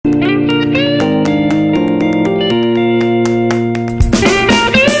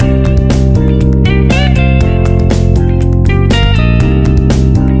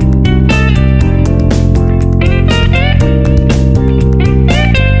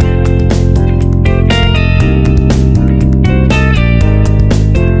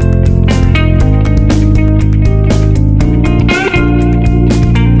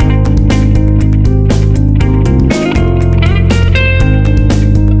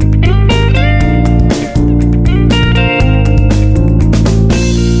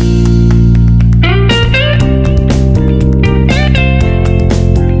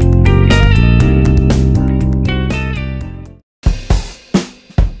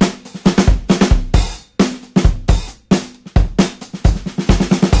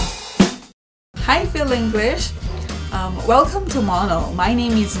English. Welcome to Monol. My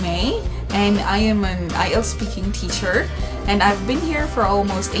name is May and I am an Ielts speaking teacher and I've been here for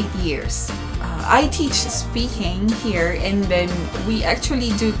almost 8 years. I teach speaking here and then we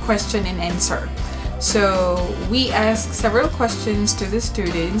actually do question and answer. So we ask several questions to the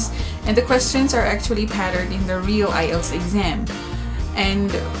students and the questions are actually patterned in the real Ielts exam.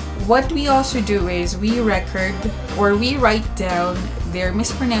 And what we also do is we record or we write down their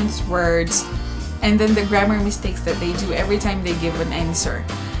mispronounced words and then the grammar mistakes that they do every time they give an answer.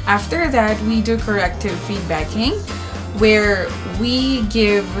 After that, we do corrective feedbacking where we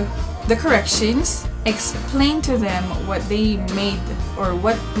give the corrections, explain to them what they made or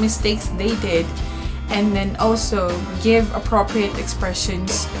what mistakes they did, and then also give appropriate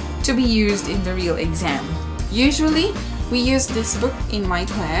expressions to be used in the real exam. Usually, we use this book in my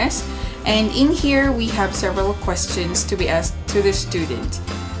class, and in here we have several questions to be asked to the student.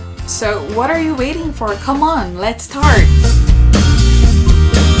 So what are you waiting for? Come on, let's start!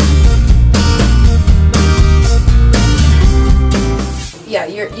 Yeah,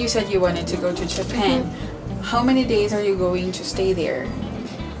 you said you wanted to go to Japan. How many days are you going to stay there?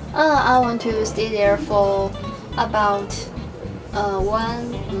 I want to stay there for about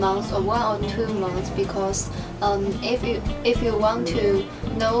 1 month or 1 or 2 months because if you want to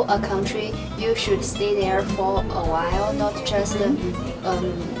know a country, you should stay there for a while, not just to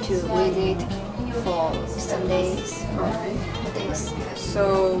visit for some days or days.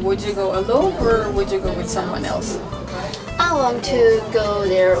 So would you go alone or would you go with someone else? I want to go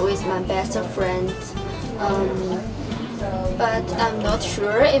there with my best friend, but I'm not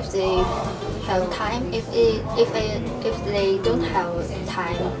sure if they have time. If they don't have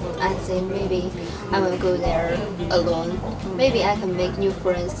time, I think maybe I will go there alone. Maybe I can make new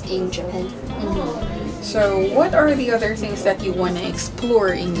friends in Japan. So what are the other things that you want to explore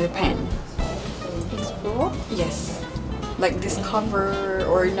in Japan? Explore? Yes. Like discover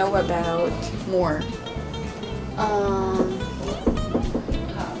or know about more.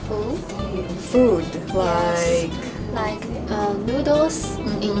 Food, like noodles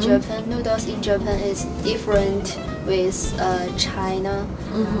in Japan. Noodles in Japan is different with China.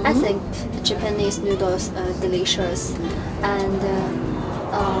 I think Japanese noodles are delicious, and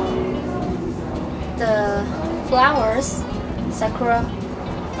the flowers, sakura,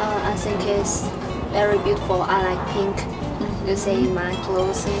 I think is very beautiful. I like pink. You say my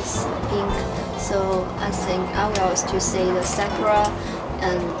clothes is pink, so I think I will to say the sakura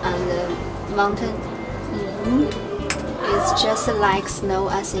and the mountain. It's just like snow.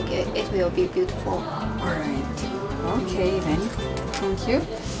 I think it will be beautiful. Alright. Okay then. Thank you.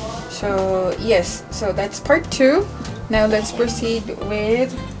 So yes, so that's part 2. Now let's proceed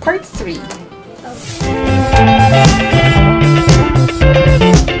with part 3.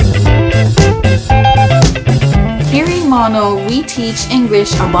 Here in Monol, we teach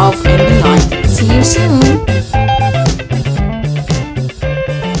English above and beyond. See you soon!